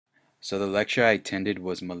So the lecture I attended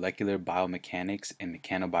was Molecular Biomechanics and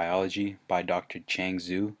Mechanobiology by Dr. Cheng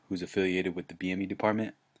Zhu, who's affiliated with the BME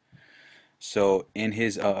department. So in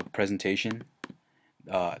his presentation,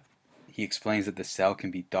 uh, he explains that the cell can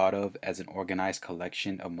be thought of as an organized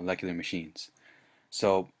collection of molecular machines.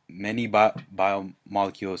 So many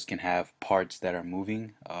biomolecules can have parts that are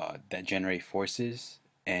moving, that generate forces,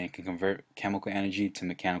 and can convert chemical energy to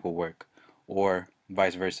mechanical work, or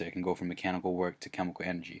vice versa. It can go from mechanical work to chemical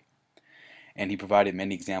energy. And he provided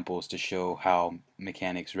many examples to show how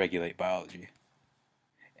mechanics regulate biology.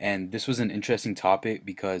 And this was an interesting topic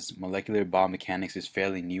because molecular biomechanics is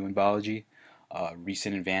fairly new in biology.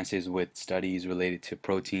 Recent advances with studies related to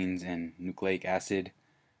proteins and nucleic acid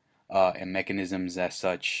and mechanisms as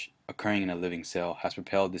such occurring in a living cell has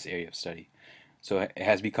propelled this area of study. So it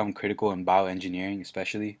has become critical in bioengineering,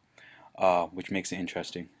 especially, which makes it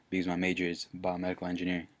interesting because my major is biomedical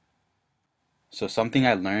engineering. So something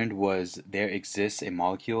I learned was there exists a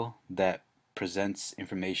molecule that presents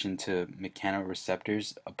information to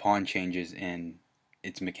mechanoreceptors upon changes in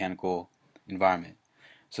its mechanical environment.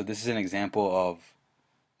 So this is an example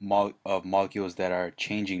of molecules that are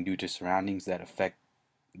changing due to surroundings that affect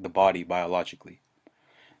the body biologically.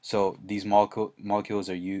 So these molecules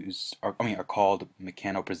are called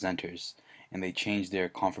mechanopresenters, and they change their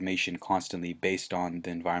conformation constantly based on the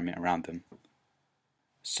environment around them.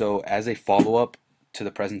 So, as a follow-up to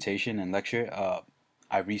the presentation and lecture,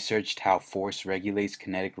 I researched how force regulates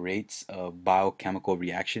kinetic rates of biochemical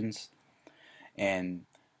reactions. And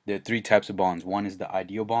there are three types of bonds. One is the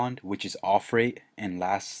ideal bond, which is off rate and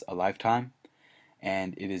lasts a lifetime,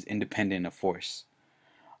 and it is independent of force.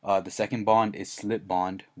 The second bond is slip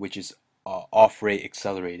bond, which is off rate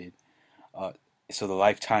accelerated. Uh, so the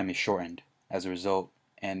lifetime is shortened as a result,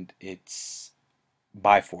 and it's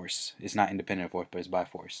by force. It's not independent of force, but it's by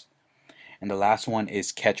force. And the last one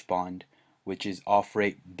is catch bond, which is off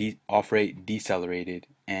rate decelerated,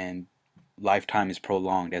 and lifetime is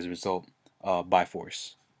prolonged as a result by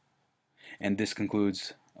force. And this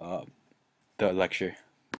concludes the lecture.